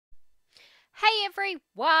Hey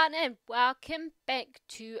everyone, and welcome back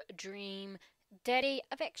to Dream Daddy.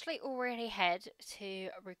 I've actually already had to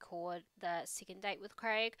record the second date with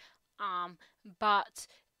Craig, but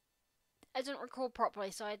I didn't record properly,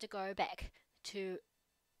 so I had to go back to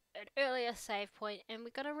an earlier save point, and we're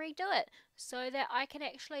gonna redo it so that I can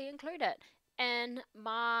actually include it. And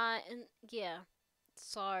yeah,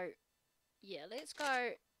 let's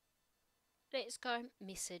go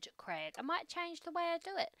message Craig. I might change the way I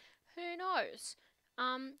do it. Who knows?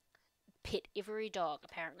 Pet every dog,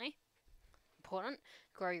 apparently. Important.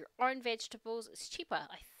 Grow your own vegetables. It's cheaper,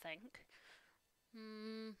 I think.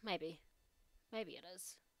 Maybe. Maybe it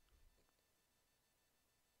is.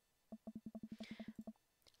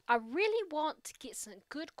 I really want to get some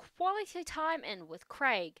good quality time in with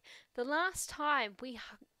Craig. The last time we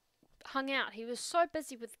hung out, he was so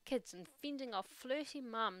busy with the kids and fending off flirty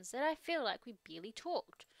mums that I feel like we barely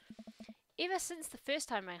talked. Ever since the first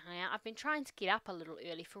time I hung out, I've been trying to get up a little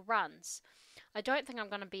early for runs. I don't think I'm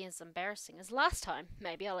going to be as embarrassing as last time.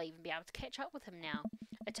 Maybe I'll even be able to catch up with him now.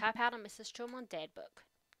 I type out a message to him on Dad Book.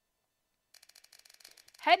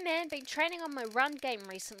 Hey man, been training on my run game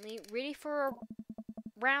recently. Ready for a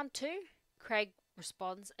round 2? Craig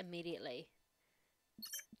responds immediately.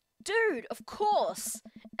 Dude, of course!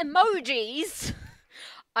 Emojis!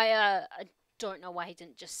 I don't know why he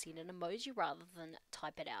didn't just send an emoji rather than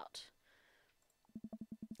type it out.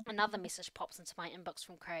 Another message pops into my inbox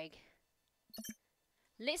from Craig.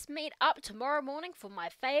 Let's meet up tomorrow morning for my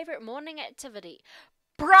favourite morning activity.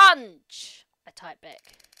 Brunch! I type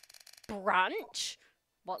back. Brunch?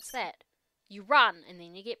 What's that? You run and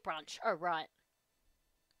then you get brunch. Oh, right.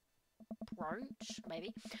 Brunch,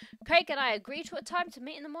 maybe. Craig and I agree to a time to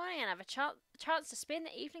meet in the morning and have a chance to spend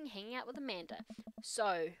the evening hanging out with Amanda.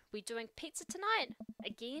 So, we doing pizza tonight?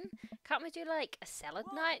 Again? Can't we do like a salad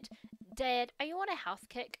night? Dad, are you on a health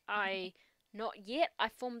kick? Not yet. I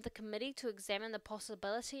formed the committee to examine the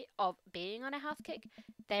possibility of being on a health kick.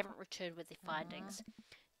 They haven't returned with their findings.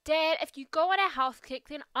 Dad, if you go on a health kick,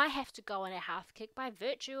 then I have to go on a health kick by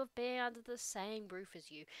virtue of being under the same roof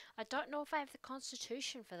as you. I don't know if I have the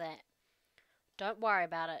constitution for that. Don't worry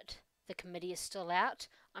about it. The committee is still out.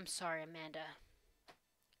 I'm sorry, Amanda.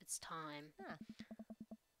 It's time.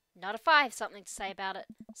 Not if I have something to say about it.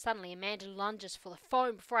 Suddenly, Amanda lunges for the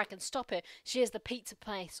phone before I can stop her. She has the pizza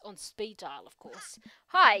place on speed dial, of course.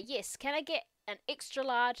 Hi, yes, can I get an extra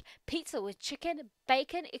large pizza with chicken,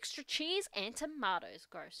 bacon, extra cheese, and tomatoes?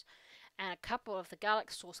 Gross. And a couple of the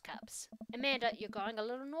garlic sauce cups. Amanda, you're going a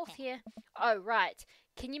little north here. Oh, right.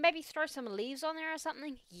 Can you maybe throw some leaves on there or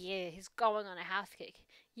something? Yeah, he's going on a health kick.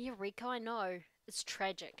 Yeah, Rico, I know. It's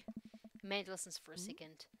tragic. Amanda listens for a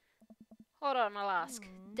second. Hold on, I'll ask.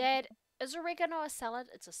 Dad, is oregano a salad?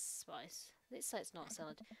 It's a spice. Let's say it's not a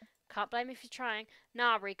salad. Can't blame me if you're trying.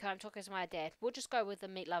 Nah, Rico, I'm talking to my dad. We'll just go with the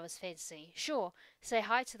meat lover's fantasy. Sure. Say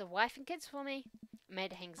hi to the wife and kids for me.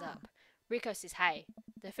 Amanda hangs up. Rico says, hey.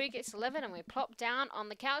 The food gets delivered and we plop down on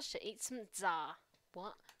the couch to eat some za.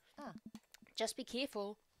 What? Just be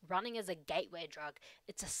careful. Running is a gateway drug.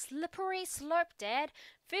 It's a slippery slope, Dad.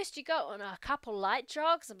 First you go on a couple light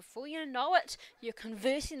jogs, and before you know it, you're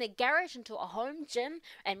converting the garage into a home gym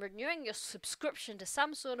and renewing your subscription to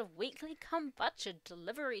some sort of weekly kombucha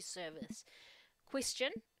delivery service. Question?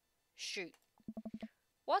 Shoot.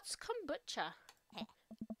 What's kombucha?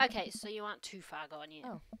 Okay, so you aren't too far gone yet.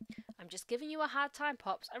 I'm just giving you a hard time,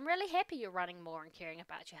 Pops. I'm really happy you're running more and caring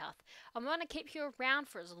about your health. I'm going to keep you around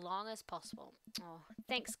for as long as possible. Oh,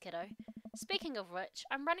 thanks, kiddo. Speaking of which,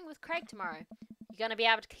 I'm running with Craig tomorrow. You going to be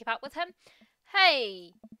able to keep up with him?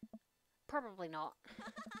 Hey! Probably not.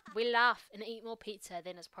 We laugh and eat more pizza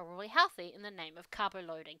than is probably healthy in the name of carbo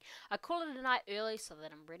loading. I call it a night early so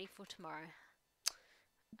that I'm ready for tomorrow.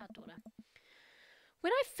 Our daughter.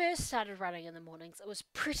 When I first started running in the mornings, it was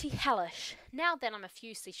pretty hellish. Now that I'm a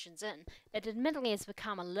few sessions in, it admittedly has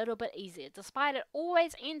become a little bit easier, despite it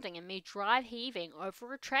always ending in me dry heaving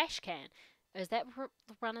over a trash can. Is that what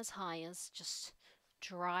the runner's high is? Just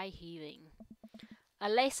dry heaving. I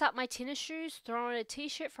lace up my tennis shoes, throw on a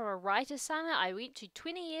t-shirt from a writer summit I went to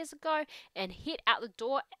 20 years ago, and head out the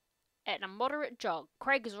door at a moderate jog.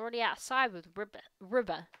 Craig is already outside with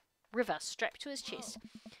River strapped to his chest.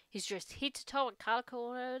 He's dressed head to toe in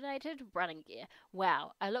color-coordinated running gear.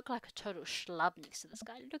 Wow, I look like a total schlub next to this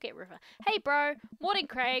guy. Look at River. Hey, bro. Morning,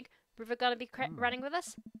 Craig. River gonna be running with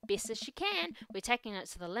us? Best as she can. We're taking it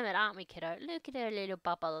to the limit, aren't we, kiddo? Look at her little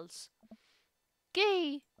bubbles.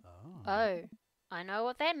 Gee. Oh, I know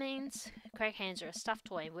what that means. Craig hands her a stuffed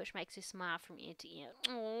toy, which makes her smile from ear to ear.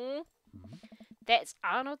 Aww. That's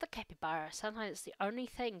Arnold the Capybara. Sometimes it's the only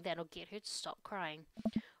thing that'll get her to stop crying.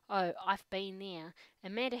 Oh, I've been there.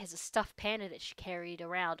 Amanda has a stuffed panda that she carried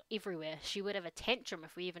around everywhere. She would have a tantrum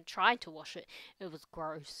if we even tried to wash it. It was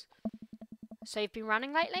gross. So you've been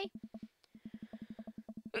running lately?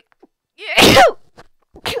 Yeah.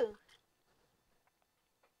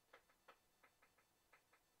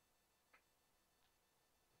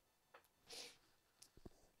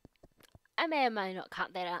 I may or may not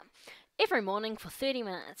cut that out. Every morning for 30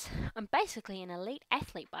 minutes. I'm basically an elite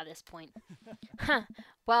athlete by this point. Huh.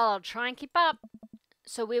 Well, I'll try and keep up.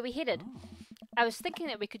 So where we headed? I was thinking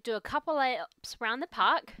that we could do a couple laps around the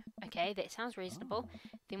park. Okay, that sounds reasonable.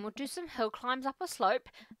 Then we'll do some hill climbs up a slope.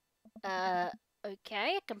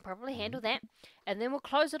 Okay, I can probably handle that. And then we'll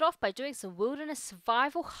close it off by doing some wilderness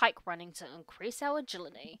survival hike running to increase our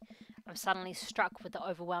agility. I'm suddenly struck with the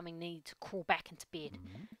overwhelming need to crawl back into bed.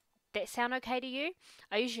 That sound okay to you?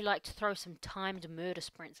 I usually like to throw some timed murder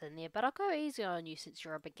sprints in there, but I'll go easy on you since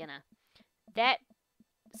you're a beginner. That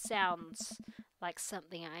sounds like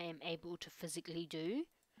something I am able to physically do.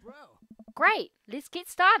 Bro. Great, let's get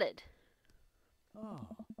started. Oh.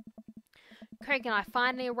 Craig and I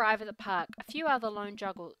finally arrive at the park. A few other lone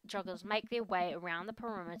joggers make their way around the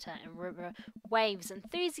perimeter, and River waves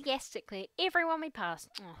enthusiastically at everyone we pass.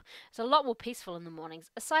 Oh, it's a lot more peaceful in the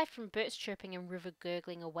mornings. Aside from birds chirping and River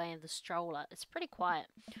gurgling away in the stroller, it's pretty quiet.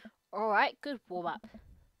 Alright, good warm-up.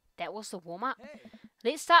 That was the warm-up. Hey.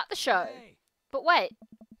 Let's start the show. Hey. But wait.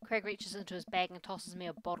 Craig reaches into his bag and tosses me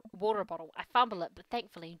a water bottle. I fumble it, but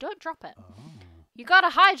thankfully don't drop it. Oh. You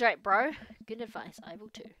gotta hydrate, bro. Good advice. I will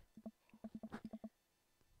too.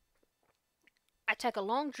 I take a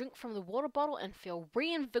long drink from the water bottle and feel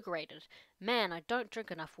reinvigorated. Man, I don't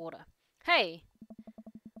drink enough water. Hey!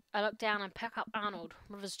 I look down and pick up Arnold,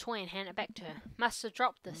 River's toy, and hand it back to her. Must have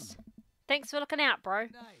dropped this. Thanks for looking out, bro.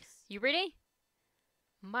 Nice. You ready?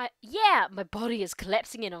 My body is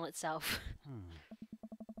collapsing in on itself.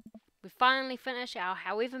 We finally finish our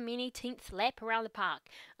however many 10th lap around the park.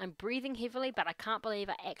 I'm breathing heavily, but I can't believe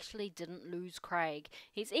I actually didn't lose Craig.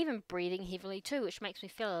 He's even breathing heavily too, which makes me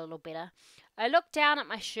feel a little better. I look down at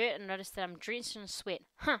my shirt and notice that I'm drenched in sweat.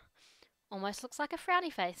 Huh. Almost looks like a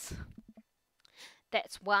frowny face.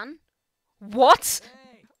 That's one. What?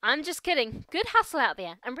 Hey. I'm just kidding. Good hustle out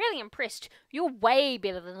there. I'm really impressed. You're way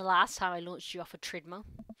better than the last time I launched you off a treadmill.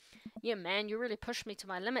 Yeah, man, you really pushed me to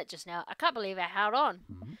my limit just now. I can't believe I held on.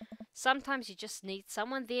 Sometimes you just need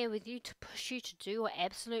someone there with you to push you to do your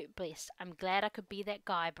absolute best. I'm glad I could be that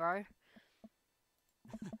guy, bro.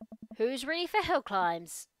 Who's ready for hill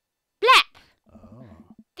climbs? Blap! Oh.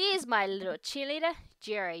 There's my little cheerleader.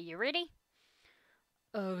 Jerry, you ready?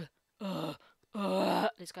 Let's go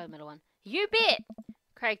to the middle one. You bet!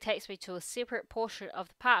 Craig takes me to a separate portion of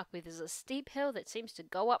the park where there's a steep hill that seems to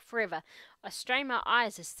go up forever. I strain my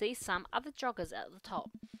eyes to see some other joggers at the top.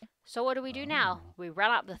 So what do we do now? We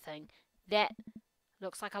run up the thing. That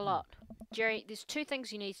looks like a lot. Jerry, there's two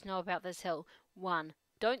things you need to know about this hill. One,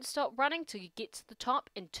 don't stop running till you get to the top.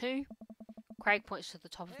 And two, Craig points to the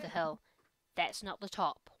top of the hill. That's not the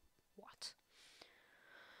top. What?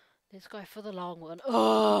 Let's go for the long one.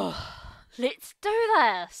 Oh, let's do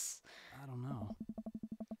this. I don't know.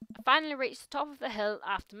 I finally reached the top of the hill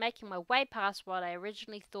after making my way past what I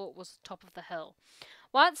originally thought was the top of the hill.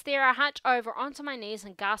 Once there, I hunch over onto my knees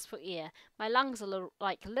and gasp for air. My lungs are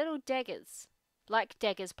like daggers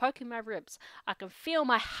poking my ribs. I can feel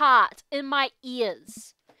my heart in my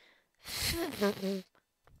ears.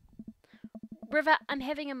 River, I'm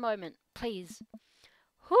having a moment, please.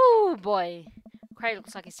 Whoo, boy. Craig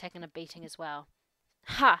looks like he's taken a beating as well.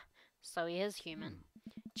 Ha! So he is human.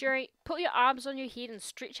 Jerry, put your arms on your head and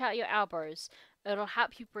stretch out your elbows. It'll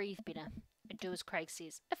help you breathe better. I do as Craig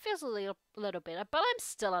says. It feels a little better, but I'm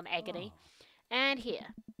still in agony. And here.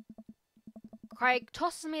 Craig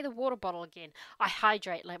tosses me the water bottle again. I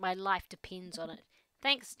hydrate like my life depends on it.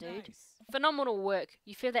 Thanks, dude. Nice. Phenomenal work.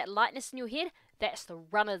 You feel that lightness in your head? That's the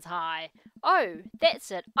runner's high. Oh,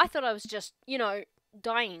 that's it. I thought I was just,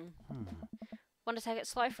 dying. Want to take it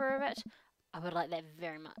slow for a bit? I would like that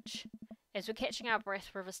very much. As we're catching our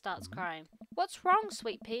breath, River starts crying. What's wrong,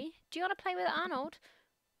 sweet pea? Do you want to play with Arnold?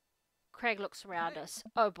 Craig looks around us.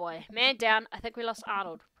 Oh boy, man down. I think we lost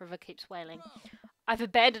Arnold. River keeps wailing. I've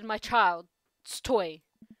abandoned my child's toy.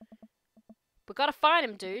 We gotta find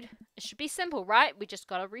him, dude. It should be simple, right? We just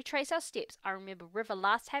gotta retrace our steps. I remember River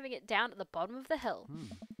last having it down at the bottom of the hill.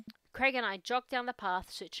 Craig and I jog down the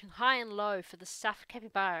path, searching high and low for the stuffed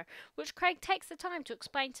capybara, which Craig takes the time to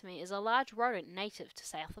explain to me is a large rodent native to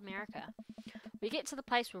South America. We get to the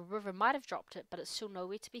place where River might have dropped it, but it's still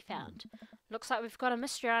nowhere to be found. Looks like we've got a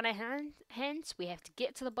mystery on our hands. We have to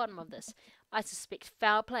get to the bottom of this. I suspect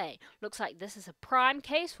foul play. Looks like this is a prime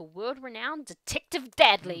case for world-renowned Detective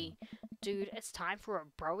Dadley. Dude, it's time for a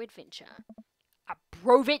bro adventure. A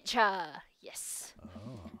bro-venture! Yes.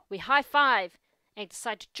 Oh. We high-five and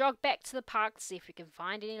decide to jog back to the park to see if we can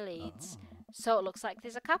find any leads. Oh. So it looks like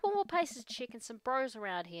there's a couple more places to check and some bros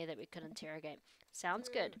around here that we could interrogate. Sounds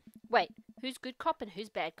good. Wait, who's good cop and who's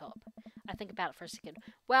bad cop? I think about it for a second.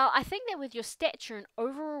 Well, I think that with your stature and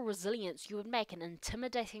overall resilience, you would make an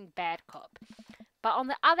intimidating bad cop. But on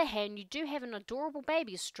the other hand, you do have an adorable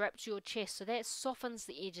baby strapped to your chest, so that softens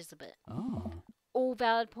the edges a bit. Oh. All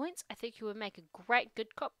valid points. I think you would make a great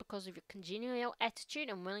good cop because of your congenial attitude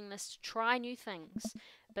and willingness to try new things.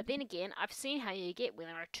 But then again, I've seen how you get when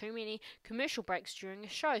there are too many commercial breaks during a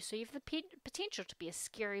show, so you have the potential to be a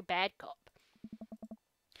scary bad cop.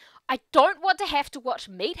 I don't want to have to watch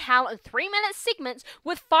Meet Hal in 3-minute segments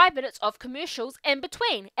with 5 minutes of commercials in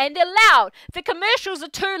between. And they're loud. The commercials are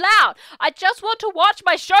too loud. I just want to watch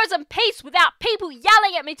my shows in peace without people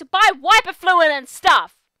yelling at me to buy wiper fluid and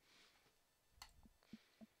stuff.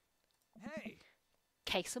 Hey.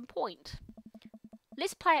 Case in point.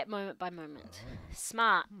 Let's play it moment by moment. Oh.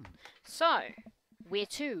 Smart. So, where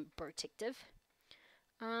to, Brotective?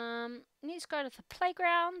 Let's go to the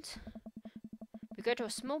playground. We go to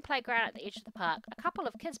a small playground at the edge of the park. A couple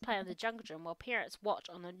of kids play in the jungle gym while parents watch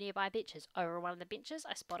on the nearby benches. Over one of the benches,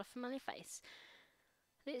 I spot a familiar face.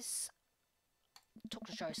 Let's talk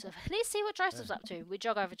to Joseph. Let's see what Joseph's up to. We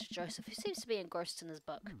jog over to Joseph, who seems to be engrossed in his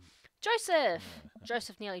book. Joseph!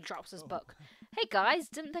 Joseph nearly drops his book. Hey guys,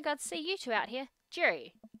 didn't think I'd see you two out here.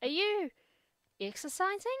 Jerry, are you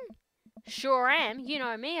exercising? Sure am. You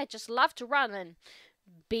know me, I just love to run and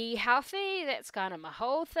be healthy. That's kind of my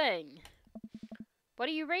whole thing. What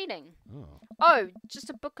are you reading? Oh. Oh, just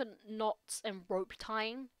a book on knots and rope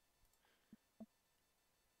tying.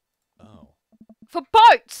 Oh. For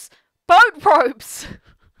boats! Boat ropes!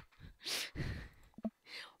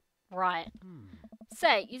 Right.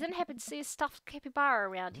 Say, you didn't happen to see a stuffed capybara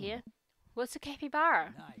around here? What's a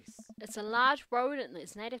capybara? Nice. It's a large rodent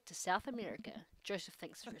that's native to South America. Joseph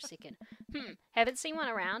thinks for a second. Haven't seen one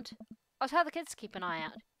around. I'll tell the kids to keep an eye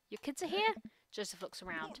out. Your kids are here? Joseph looks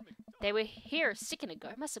around. They were here a second ago.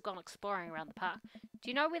 Must have gone exploring around the park. Do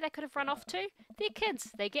you know where they could have run off to? They're kids.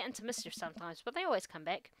 They get into mischief sometimes, but they always come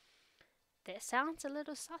back. That sounds a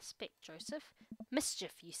little suspect, Joseph.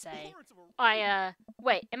 Mischief, you say?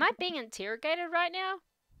 Wait, am I being interrogated right now?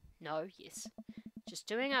 No, yes. Just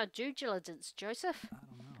doing our due diligence, Joseph. I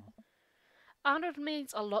don't know. Arnold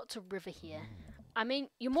means a lot to River here. I mean,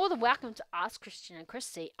 you're more than welcome to ask Christian and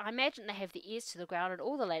Christy. I imagine they have the ears to the ground in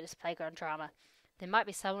all the latest playground drama. They might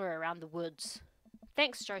be somewhere around the woods.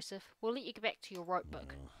 Thanks, Joseph. We'll let you get back to your rope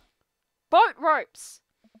book. Boat ropes!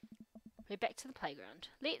 We're back to the playground.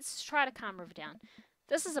 Let's try to calm River down.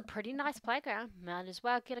 This is a pretty nice playground. Might as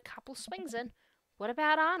well get a couple swings in. What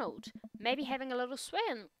about Arnold? Maybe having a little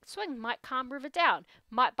swing might calm River down.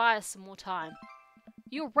 Might buy us some more time.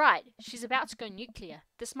 You're right. She's about to go nuclear.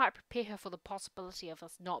 This might prepare her for the possibility of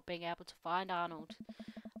us not being able to find Arnold.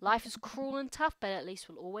 Life is cruel and tough, but at least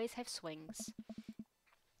we'll always have swings.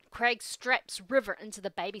 Craig straps River into the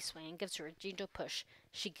baby swing and gives her a gentle push.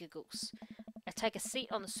 She giggles. I take a seat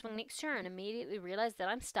on the swing next to her and immediately realize that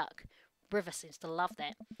I'm stuck. River seems to love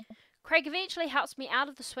that. Craig eventually helps me out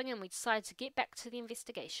of the swing and we decide to get back to the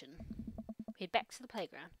investigation. We head back to the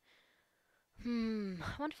playground.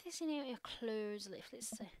 I wonder if there's any clues left.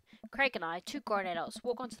 Let's see. Craig and I, two grown adults,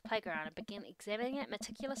 walk onto the playground and begin examining it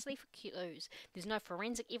meticulously for clues. There's no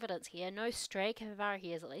forensic evidence here, no stray capybara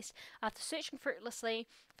hairs at least. After searching fruitlessly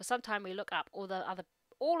for some time, we look up. All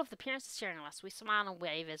of the parents are staring at us. We smile and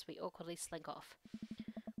wave as we awkwardly slink off.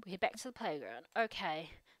 We head back to the playground.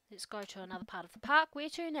 Okay, let's go to another part of the park. Where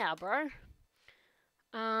to now, bro?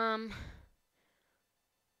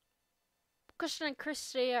 Christian and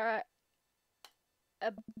Christy are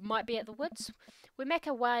might be at the woods. We make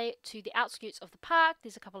our way to the outskirts of the park.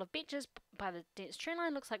 There's a couple of benches by the dense tree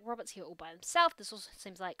line. Looks like Robert's here all by himself. This also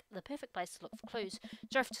seems like the perfect place to look for clues.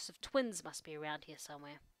 Joseph twins must be around here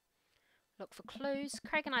somewhere. Look for clues.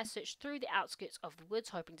 Craig and I search through the outskirts of the woods,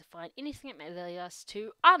 hoping to find anything that may lead us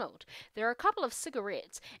to Arnold. There are a couple of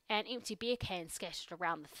cigarettes and empty beer cans scattered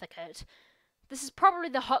around the thicket. This is probably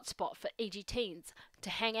the hot spot for EG teens to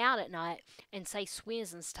hang out at night and say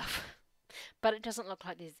swears and stuff. But it doesn't look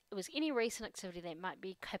like there was any recent activity that might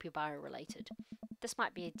be capybara related. This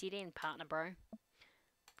might be a dead end, partner, bro.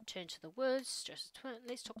 Turn to the woods.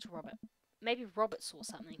 Let's talk to Robert. Maybe Robert saw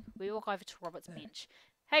something. We walk over to Robert's bench.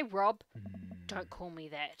 Hey, Rob. Don't call me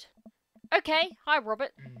that. Okay. Hi,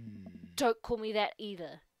 Robert. Don't call me that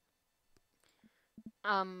either.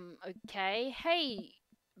 Okay. Hey,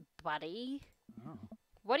 buddy. Oh.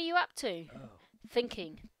 What are you up to? Oh.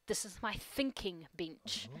 Thinking. This is my thinking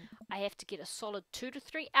bench. Oh. I have to get a solid 2 to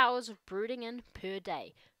 3 hours of brooding in per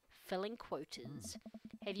day. Filling quotas.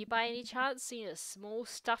 Have you by any chance seen a small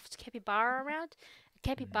stuffed capybara around? A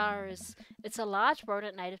capybara it's a large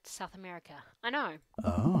rodent native to South America. I know.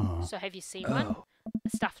 Oh. So have you seen one? Oh. A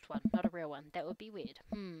stuffed one, not a real one. That would be weird.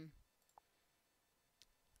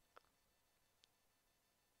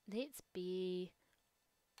 Let's be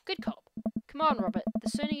good cop. Come on, Robert. The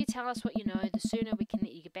sooner you tell us what you know, the sooner we can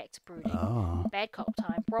let you get back to brooding. Oh. Bad cop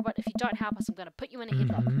time. Robert, if you don't help us, I'm going to put you in a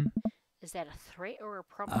headlock. Is that a threat or a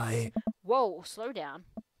promise? Whoa, slow down.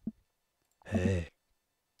 Hey.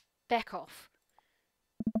 Back off.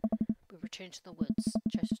 We return to the woods.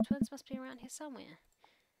 Joseph twins must be around here somewhere.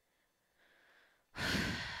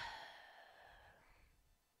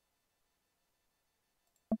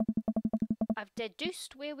 I've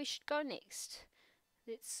deduced where we should go next.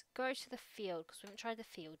 Let's go to the field, because we haven't tried the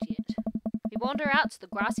field yet. We wander out to the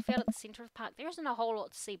grassy field at the centre of the park. There isn't a whole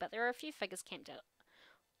lot to see, but there are a few figures camped out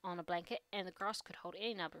on a blanket, and the grass could hold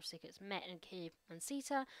any number of seekers. Matt and Kev and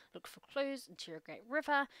Sita look for clues, interrogate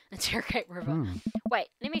river. Wait,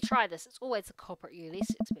 let me try this. It's always the culprit you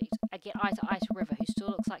least expect. I get eye to eye to River, who still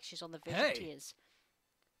looks like she's on the verge of tears.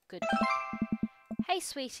 Good. Hey,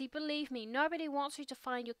 sweetie, believe me, nobody wants you to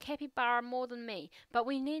find your capybara more than me, but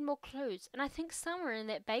we need more clues, and I think somewhere in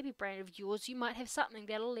that baby brain of yours you might have something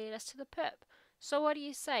that'll lead us to the perp. So what do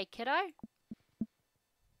you say, kiddo?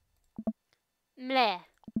 Mleh.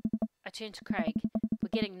 I turn to Craig. We're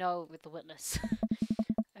getting nowhere with the witness.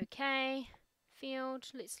 Okay, field,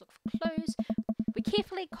 let's look for clues. We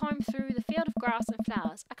carefully comb through the field of grass and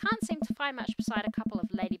flowers. I can't seem to find much beside a couple of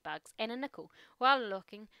ladybugs and a nickel. While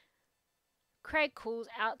looking, Craig calls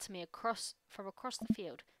out to me from across the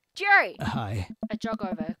field. Jerry! Hi. I jog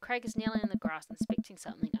over. Craig is kneeling in the grass, inspecting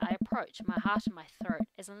something. I approach, my heart in my throat.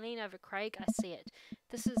 As I lean over Craig, I see it.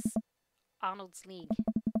 This is Arnold's leg.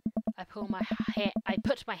 I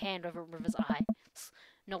put my hand over River's eye.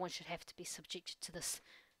 No one should have to be subjected to this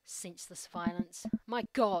senseless violence. My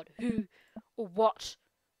God, who or what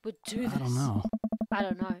would do this? I don't know. I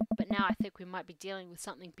don't know, but now I think we might be dealing with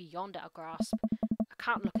something beyond our grasp. I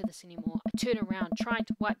can't look at this anymore. I turn around, trying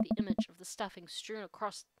to wipe the image of the stuffing strewn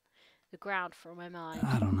across the ground from my mind.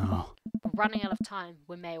 I don't know. We're running out of time.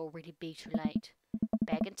 We may already be too late.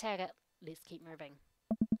 Bag and tag it. Let's keep moving.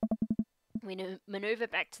 We maneuver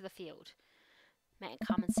back to the field. Matt and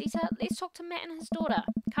Carmen Sita. Let's talk to Matt and his daughter.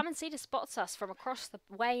 Carmen Sita spots us from across the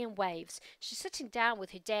way and waves. She's sitting down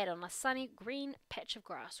with her dad on a sunny green patch of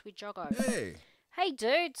grass. We jog over. Hey. Hey,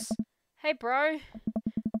 dudes. Hey, bro.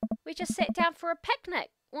 We just sat down for a picnic.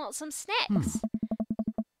 Want some snacks?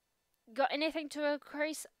 Got anything to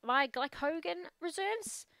increase my glycogen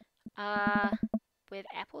reserves? With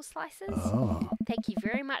apple slices? Oh. Thank you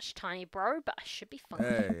very much, tiny bro, but I should be fine.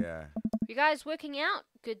 Hey, yeah. You guys working out?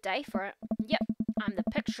 Good day for it. Yep, I'm the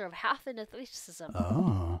picture of health and athleticism.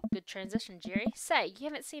 Oh. Good transition, Jerry. Say, you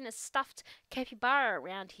haven't seen a stuffed capybara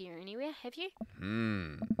around here anywhere, have you?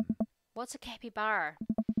 What's a capybara?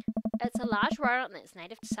 It's a large rodent that's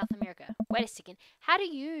native to South America. Wait a second. How do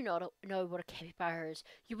you not know what a capybara is?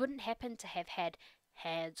 You wouldn't happen to have had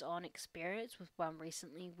hands-on experience with one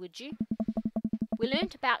recently, would you? We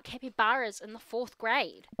learned about capybaras in the 4th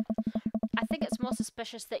grade. I think it's more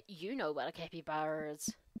suspicious that you know what a capybara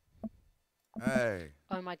is. Hey.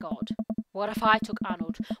 Oh my God. What if I took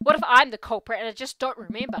Arnold? What if I'm the culprit and I just don't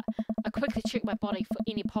remember? I quickly checked my body for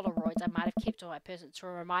any Polaroids I might have kept on my person to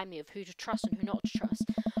remind me of who to trust and who not to trust.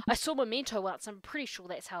 I saw Memento once. I'm pretty sure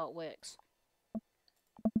that's how it works.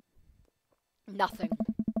 Nothing.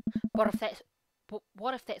 What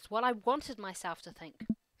if that's what I wanted myself to think?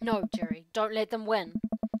 No, Jerry, don't let them win.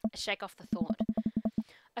 I shake off the thought.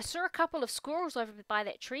 I saw a couple of squirrels over by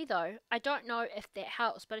that tree, though. I don't know if that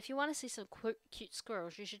helps, but if you want to see some cute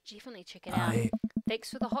squirrels, you should definitely check it out. Thanks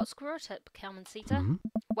for the hot squirrel tip, Carmen Sita.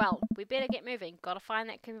 Well, we better get moving. Gotta find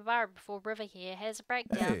that capybara before River here has a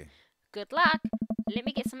breakdown. Hey. Good luck. Let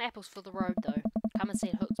me get some apples for the road, though. Carmen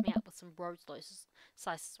Sita hooks me up with some road slices.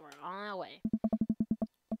 We're on our way.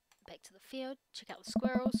 Back to the field, check out the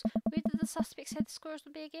squirrels. Where did the suspect say the squirrels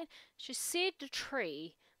would be again? She said the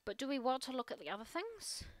tree, but do we want to look at the other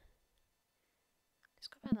things? Let's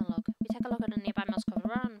go back and look. We take a look at a nearby mouse-covered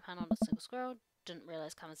road and found not a single squirrel. Didn't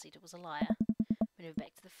realise Carmen Sita was a liar. We move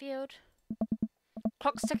back to the field.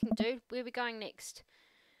 Clock's ticking, dude. Where are we going next?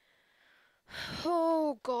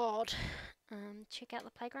 Oh, God. Check out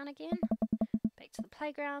the playground again. Back to the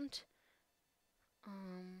playground.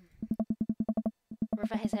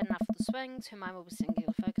 River has had enough of the swings. Her mind will be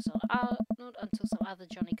singular focused on Arnold until some other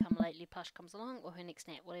Johnny come lately plush comes along, or her next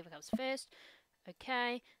nap, whatever comes first.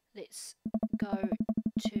 Okay, let's go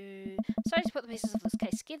to... Starting to put the pieces of this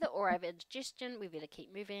case together, or I have indigestion. We better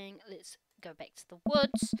keep moving. Let's go back to the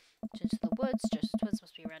woods. Turn to the woods. Joseph's twins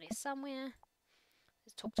must be around here somewhere.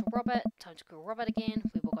 Let's talk to Robert. Time to call Robert again.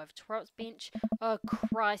 We will go over to Robert's bench. Oh,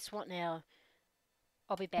 Christ, what now?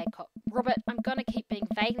 I'll be bad cop. Robert, I'm gonna keep being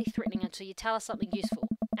vaguely threatening until you tell us something useful.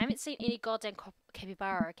 I haven't seen any goddamn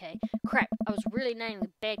capybara, okay? Crap, I was really nailing the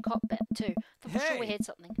bad cop bit, too. Thought for sure we had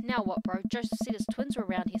something. Now what, bro? Joseph said his twins were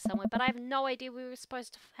around here somewhere, but I have no idea how we're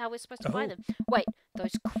supposed to find them. Wait,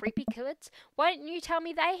 those creepy kids? Why didn't you tell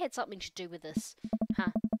me they had something to do with this?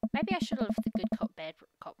 Huh? Maybe I should have left the good cop, bad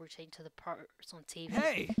cop routine to the pros on TV.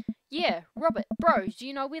 Hey! Yeah, Robert, bro, do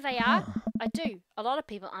you know where they are? I do. A lot of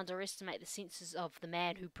people underestimate the senses of the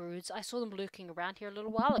man who broods. I saw them lurking around here a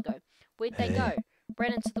little while ago. Where'd they go?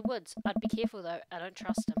 Ran into the woods. I'd be careful though. I don't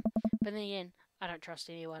trust them. But then again, I don't trust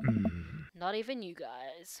anyone. Not even you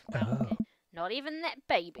guys. Well, okay. Not even that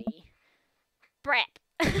baby. Brat.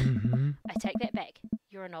 I take that back.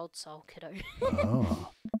 You're an old soul, kiddo.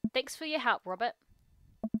 Thanks for your help, Robert.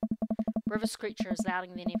 River Screecher is louder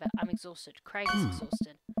than ever. I'm exhausted. Craig is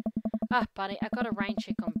exhausted. Ah, buddy, I got a rain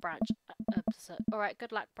check on brunch. Alright,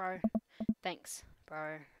 good luck, bro. Thanks,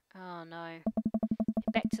 bro. Oh, no. Head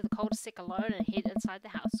back to the cul-de-sac alone and head inside the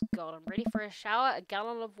house. God, I'm ready for a shower, a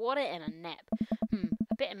gallon of water, and a nap.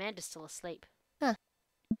 I bet Amanda's still asleep. Huh.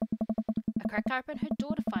 I crack open her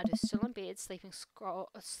door to find her still in bed,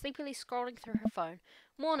 sleepily scrolling through her phone.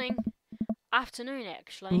 Morning. Afternoon,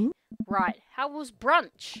 actually. Right, how was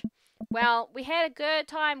brunch? Well, we had a good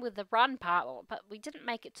time with the run part, but we didn't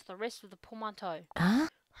make it to the rest of the portmanteau.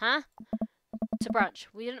 Huh? To brunch.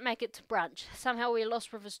 We didn't make it to brunch. Somehow we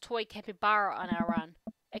lost River's toy capybara on our run.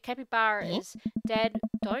 A capybara is... Dad,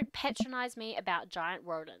 don't patronize me about giant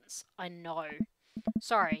rodents. I know.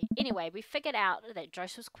 Sorry. Anyway, we figured out that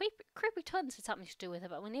Joseph's creepy twins had something to do with it,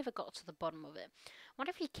 but we never got to the bottom of it. Wonder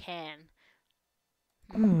if he can.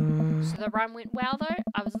 So the run went well, though?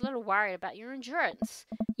 I was a little worried about your endurance.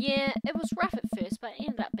 Yeah, it was rough at first, but it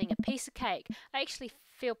ended up being a piece of cake. I actually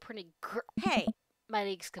feel pretty Hey! My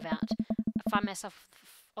legs give out. I find myself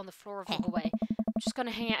on the floor of the hallway. I'm just going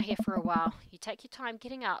to hang out here for a while. You take your time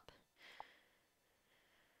getting up.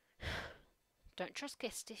 Don't trust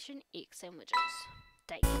gas station egg sandwiches.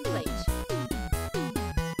 Date complete.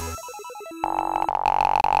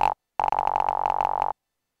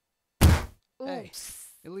 Hey, Oops.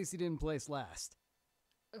 at least he didn't place last.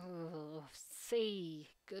 Oh, see.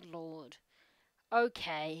 Good lord.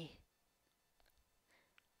 Okay.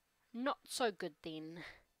 Not so good then.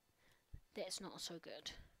 That's not so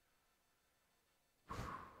good.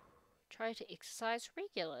 Try to exercise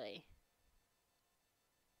regularly.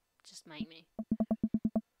 Just make me.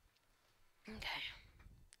 Okay.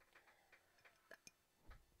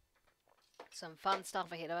 Some fun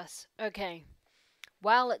stuff ahead of us. Okay.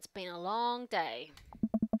 Well, it's been a long day.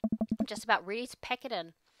 I'm just about ready to pack it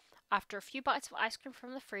in. After a few bites of ice cream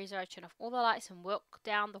from the freezer, I turn off all the lights and walk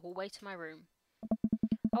down the hallway to my room.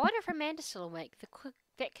 I wonder if Amanda's still awake.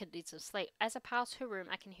 That kid needs some sleep. As I pass her room,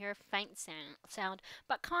 I can hear a faint sound,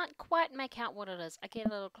 but can't quite make out what it is. I get a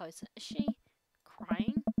little closer. Is she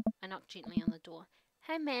crying? I knock gently on the door.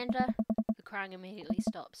 Hey, Amanda. The crying immediately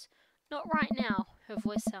stops. Not right now. Her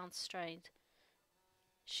voice sounds strained.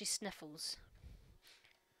 She sniffles.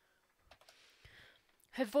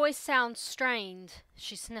 Her voice sounds strained.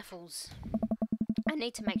 She sniffles. I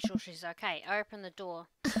need to make sure she's okay. I open the door.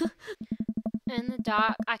 In the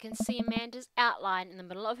dark, I can see Amanda's outline in the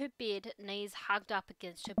middle of her bed, knees hugged up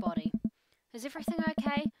against her body. Is everything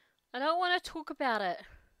okay? I don't want to talk about it.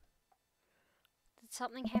 Did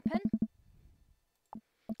something happen?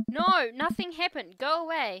 No, nothing happened. Go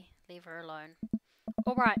away. Leave her alone.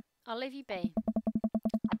 Alright, I'll leave you be.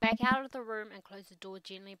 I back out of the room and close the door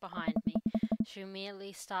gently behind me. She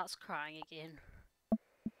immediately starts crying again.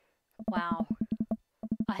 Wow.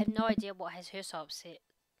 I have no idea what has her so upset.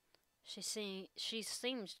 She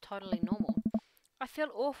seems totally normal. I feel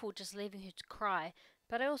awful just leaving her to cry,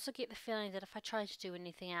 but I also get the feeling that if I tried to do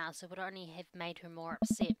anything else, it would only have made her more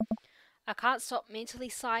upset. I can't stop mentally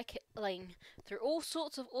cycling through all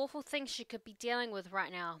sorts of awful things she could be dealing with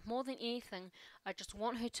right now. More than anything, I just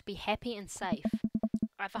want her to be happy and safe.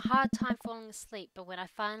 I have a hard time falling asleep, but when I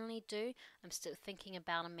finally do, I'm still thinking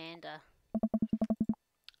about Amanda.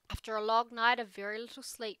 After a long night of very little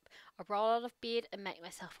sleep, I roll out of bed and make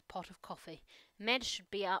myself a pot of coffee. Amanda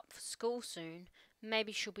should be up for school soon.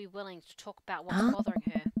 Maybe she'll be willing to talk about what's bothering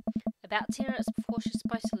her. About 10 minutes before she's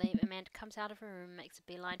supposed to leave, Amanda comes out of her room and makes a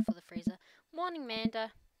beeline for the freezer. Morning. morning,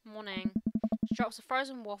 Amanda. Morning. She drops a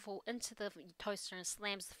frozen waffle into the toaster and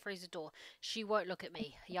slams the freezer door. She won't look at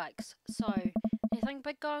me. Yikes. So, anything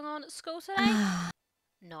big going on at school today?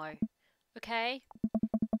 No. Okay.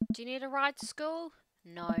 Do you need a ride to school?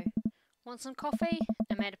 No. Want some coffee?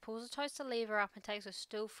 Amanda pulls the toaster lever up and takes her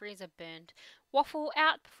still freezer burned waffle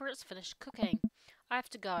out before it's finished cooking. I have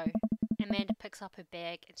to go. Amanda picks up her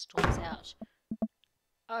bag and storms out.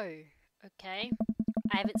 Oh, okay.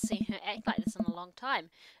 I haven't seen her act like this in a long time.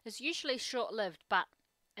 It's usually short-lived, but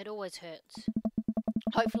it always hurts.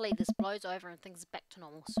 Hopefully this blows over and things are back to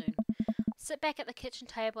normal soon. Sit back at the kitchen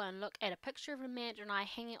table and look at a picture of Amanda and I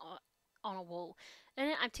hanging on a wall. In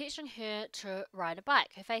it, I'm teaching her to ride a bike.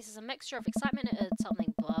 Her face is a mixture of excitement and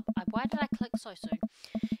something blub. Why did I click so soon?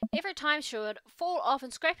 Every time she would fall off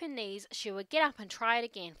and scrape her knees, she would get up and try it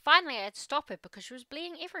again. Finally, I had to stop her because she was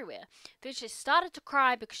bleeding everywhere. Then she started to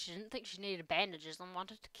cry because she didn't think she needed bandages and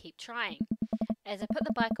wanted to keep trying. As I put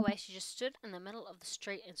the bike away, she just stood in the middle of the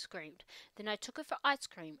street and screamed. Then I took her for ice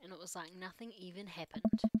cream, and it was like nothing even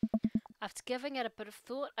happened. After giving it a bit of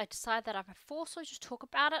thought, I decided that if I force her to talk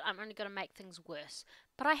about it, I'm only going to make things worse.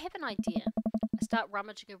 But I have an idea. I start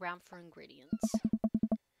rummaging around for ingredients.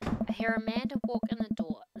 I hear Amanda walk in the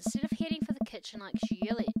door. Instead of heading for the kitchen like she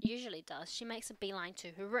usually does, she makes a beeline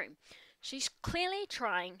to her room. She's clearly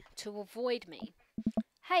trying to avoid me.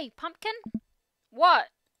 Hey, Pumpkin? What?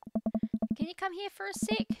 Can you come here for a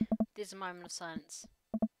sec? There's a moment of silence.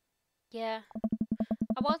 Yeah.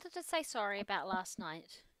 I wanted to say sorry about last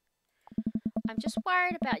night. I'm just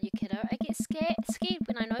worried about you, kiddo. I get scared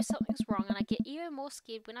when I know something's wrong, and I get even more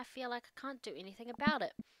scared when I feel like I can't do anything about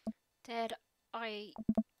it. Dad,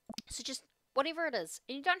 So just whatever it is,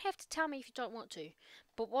 and you don't have to tell me if you don't want to,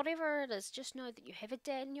 but whatever it is, just know that you have a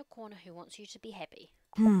dad in your corner who wants you to be happy.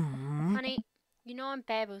 Honey, you know I'm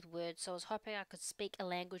bad with words, so I was hoping I could speak a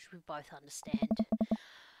language we both understand.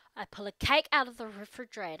 I pull a cake out of the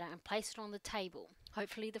refrigerator and place it on the table.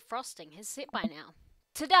 Hopefully the frosting has set by now.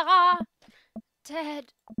 Ta-da!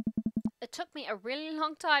 Dad, it took me a really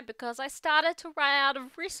long time because I started to run out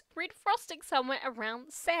of red frosting somewhere around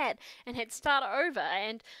the sad and had to start over,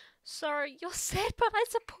 and sorry, you're sad, but I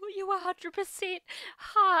support you 100%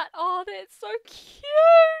 heart. Oh, that's so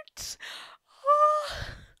cute.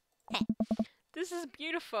 Oh. This is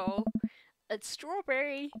beautiful. It's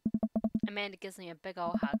strawberry. Amanda gives me a big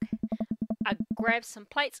old hug. I grab some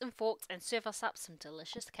plates and forks and serve us up some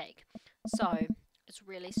delicious cake. So, it's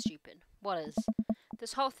really stupid. What is?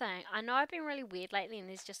 This whole thing, I know I've been really weird lately and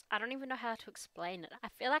I don't even know how to explain it. I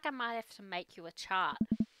feel like I might have to make you a chart.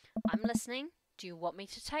 I'm listening. Do you want me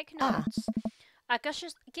to take notes? I guess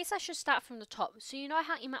I should start from the top. So you know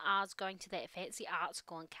how Emma R's going to that fancy art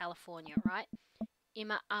school in California, right?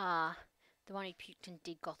 Emma R, the one who puked and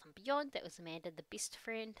did Gotham Beyond. That was Amanda, the best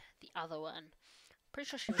friend. The other one. Pretty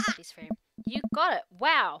sure she was the best friend. You got it.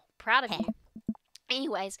 Wow. Proud of you.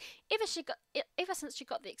 Anyways, ever since she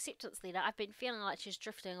got the acceptance letter, I've been feeling like she's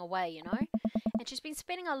drifting away, you know? And she's been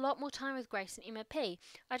spending a lot more time with Grace and Emma P.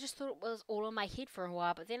 I just thought it was all in my head for a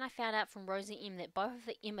while, but then I found out from Rosie M that both of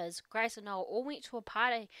the Emmas, Grace and Noel, all went to a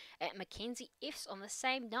party at Mackenzie F's on the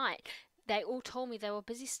same night. They all told me they were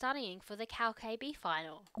busy studying for the Cal KB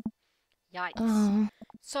final. Yikes.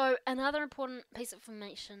 So, another important piece of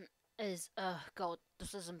information is, God,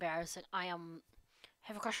 this is embarrassing. I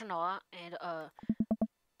have a crush on Noah, and,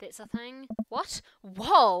 that's a thing. What?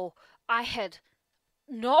 Whoa! I had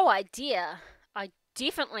no idea. I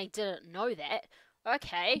definitely didn't know that.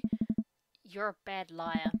 Okay. You're a bad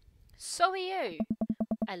liar. So are you.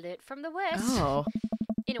 I learnt from the worst.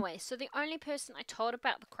 Anyway, so the only person I told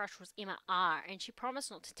about the crush was Emma R, and she promised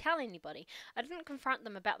not to tell anybody. I didn't confront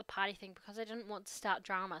them about the party thing because I didn't want to start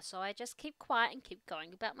drama, so I just keep quiet and keep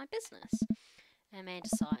going about my business. Amanda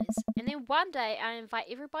sighs. And then one day I invite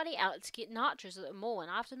everybody out to get nachos at the mall,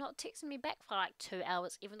 and after not texting me back for like 2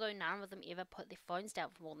 hours, even though none of them ever put their phones down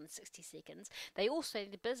for more than 60 seconds, they all say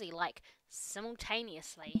they're busy, like,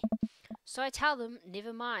 simultaneously. So I tell them,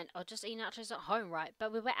 never mind, I'll just eat nachos at home, right?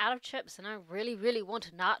 But we were out of chips and I really, really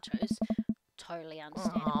wanted nachos. Totally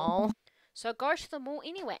understandable. So I go to the mall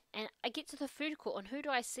anyway, and I get to the food court, and who do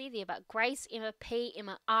I see there but Grace, Emma P,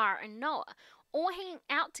 Emma R, and Noah, all hanging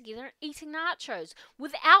out together and eating nachos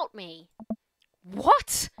without me.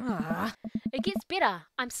 What? It gets better.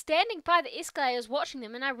 I'm standing by the escalators watching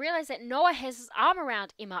them, and I realize that Noah has his arm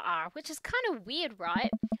around Emma R, which is kind of weird,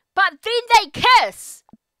 right? But then they kiss!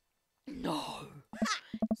 No.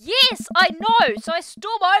 Yes, I know. So I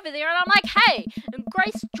storm over there and I'm like, hey. And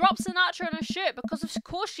Grace drops a nacho in her shirt because of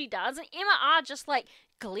course she does. And Emma R just like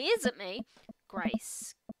glares at me.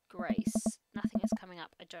 Grace. Nothing is coming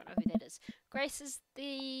up. I don't know who that is. Grace is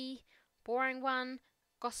the Boring one.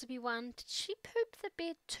 Gossipy one. Did she poop the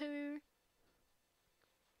bed too?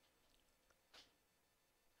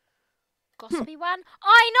 Gossipy one?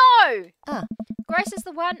 I know! Ah. Grace is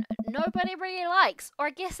the one nobody really likes. Or I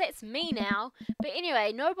guess that's me now. But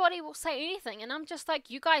anyway, nobody will say anything. And I'm just like,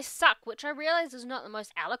 you guys suck. Which I realize is not the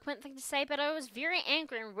most eloquent thing to say. But I was very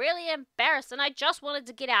angry and really embarrassed. And I just wanted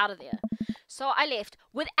to get out of there. So I left.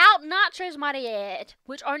 Without nachos, might I add.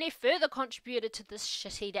 Which only further contributed to this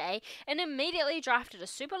shitty day. And immediately drafted a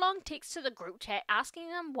super long text to the group chat. Asking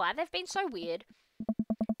them why they've been so weird.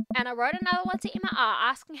 And I wrote another one to Emma R.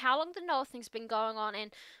 Asking how long the Noah thing's been going on.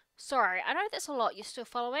 And sorry, I know that's a lot. You're still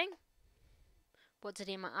following? What did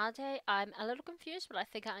Emma R say? I'm a little confused, but I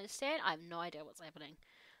think I understand. I have no idea what's happening.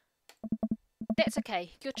 That's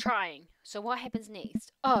okay. You're trying. So what happens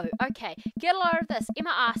next? Oh, okay. Get a load of this.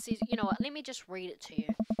 Emma R says, you know what, let me just read it to you.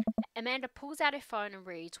 Amanda pulls out her phone and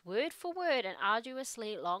reads word for word an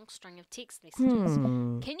arduously long string of text messages.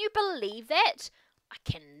 Can you believe that? I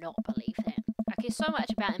cannot believe that. I care so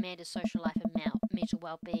much about Amanda's social life and mental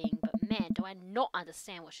well-being, but man, do I not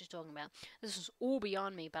understand what she's talking about. This is all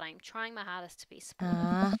beyond me, but I'm trying my hardest to be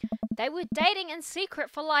supportive. They were dating in secret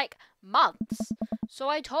for like months. So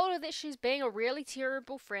I told her that she's being a really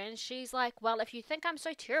terrible friend. She's like, well, if you think I'm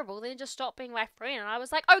so terrible, then just stop being my friend. And I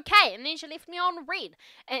was like, okay. And then she left me on read.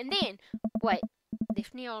 And then, wait,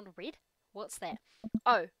 left me on read? What's that?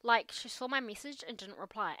 Oh, like she saw my message and didn't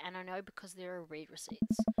reply. And I know because there are read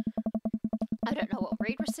receipts. I don't know what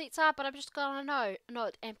read receipts are, but I'm just gonna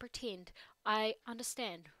note and pretend I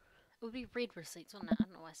understand. It would be read receipts, wouldn't it? I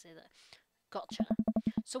don't know why I say that. Gotcha.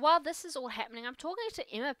 So while this is all happening, I'm talking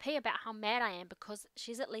to Emma P about how mad I am because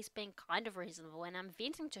she's at least being kind of reasonable, and I'm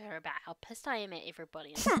venting to her about how pissed I am at everybody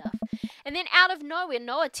and stuff. And then out of nowhere,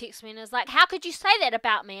 Noah texts me and is like, how could you say that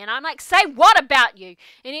about me? And I'm like, say what about you?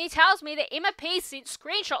 And he tells me that Emma P sent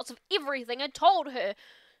screenshots of everything and told her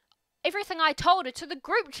everything I told her to the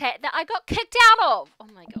group chat that I got kicked out of. Oh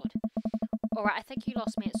my god. Alright, I think you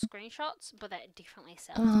lost me at screenshots, but that definitely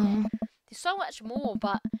sounds bad. There's so much more,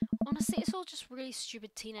 but honestly, it's all just really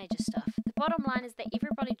stupid teenager stuff. The bottom line is that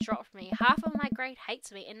everybody dropped me, half of my grade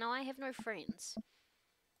hates me, and now I have no friends.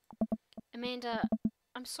 Amanda,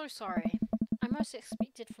 I'm so sorry. I most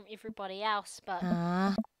expected from everybody else, but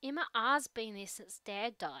Emma R's been there since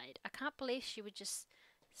Dad died. I can't believe she would just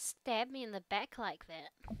stab me in the back like that.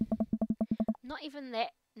 Not even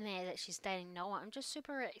that mad that she's dating Noah. I'm just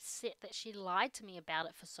super upset that she lied to me about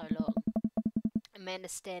it for so long. Amanda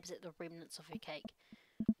stabs at the remnants of her cake.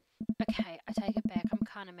 Okay, I take it back. I'm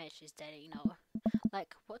kind of mad she's dating Noah.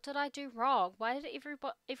 Like, what did I do wrong? Why did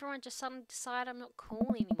everyone just suddenly decide I'm not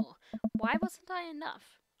cool anymore? Why wasn't I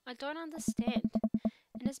enough? I don't understand.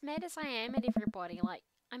 And as mad as I am at everybody, like,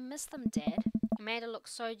 I miss them, Dad. Amanda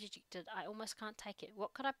looks so dejected, I almost can't take it.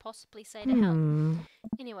 What could I possibly say to help?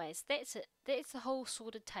 Anyways, that's it. That's the whole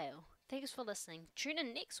sordid tale. Thanks for listening. Tune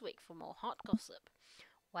in next week for more hot gossip.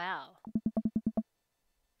 Wow.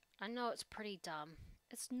 I know it's pretty dumb.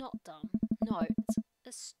 It's not dumb. No,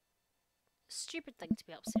 it's a stupid thing to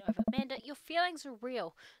be upset over. Amanda, your feelings are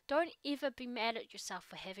real. Don't ever be mad at yourself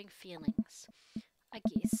for having feelings. I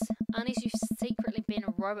guess. Unless you've secretly been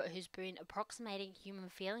a robot who's been approximating human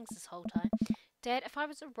feelings this whole time. Dad, if I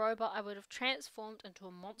was a robot, I would have transformed into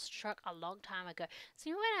a monster truck a long time ago. So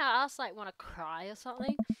you know when I ask, like, want to cry or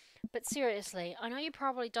something? But seriously, I know you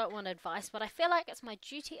probably don't want advice, but I feel like it's my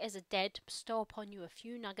duty as a dad to bestow upon you a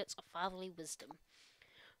few nuggets of fatherly wisdom.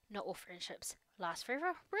 Not all friendships last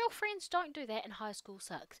forever. Real friends don't do that, and high school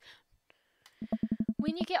sucks.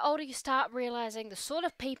 When you get older, you start realizing the sort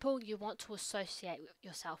of people you want to associate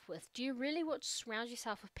yourself with. Do you really want to surround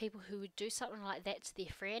yourself with people who would do something like that to their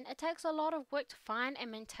friend? It takes a lot of work to find and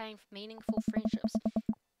maintain meaningful friendships.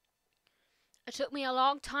 It took me a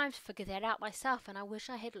long time to figure that out myself, and I wish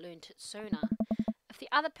I had learned it sooner. If the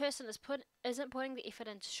other person isn't putting the effort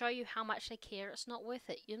in to show you how much they care, it's not worth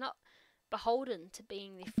it. You're not beholden to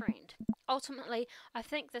being their friend. Ultimately, I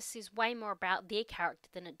think this says way more about their character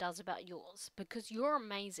than it does about yours, because you're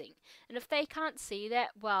amazing. And if they can't see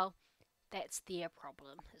that, well, that's their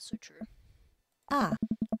problem. It's so true. I'll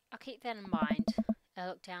keep that in mind. I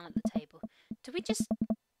look down at the table. Did we just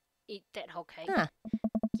eat that whole cake?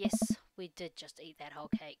 Yes, we did just eat that whole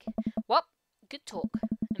cake. Well, good talk.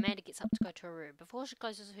 Amanda gets up to go to her room. Before she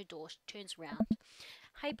closes her door, she turns around.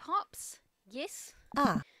 Hey, Pops. Yes?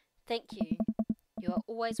 Thank you. You are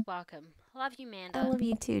always welcome. Love you, Amanda. I love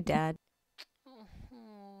you too, Dad.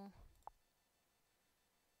 Oh.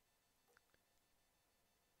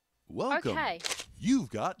 Welcome. Okay. You've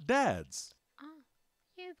got dads. Oh,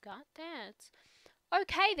 you've got dads.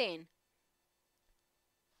 Okay, then.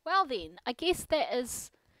 Well, then, I guess that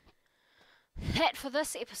is that for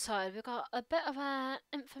this episode. We got a bit of a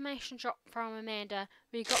information drop from Amanda.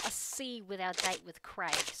 We got a C with our date with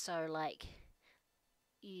Craig. So like,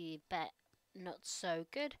 yeah, but not so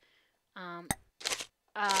good.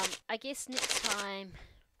 I guess next time,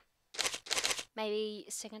 maybe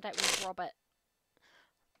second date with Robert.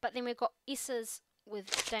 But then we've got S's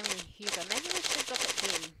with Damien and Hugo. Maybe we should look at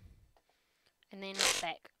them. And then look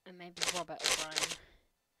back and maybe Robert or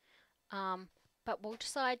Brian. But we'll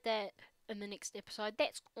decide that in the next episode.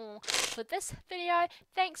 That's all for this video.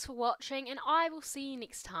 Thanks for watching and I will see you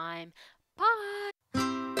next time. Bye!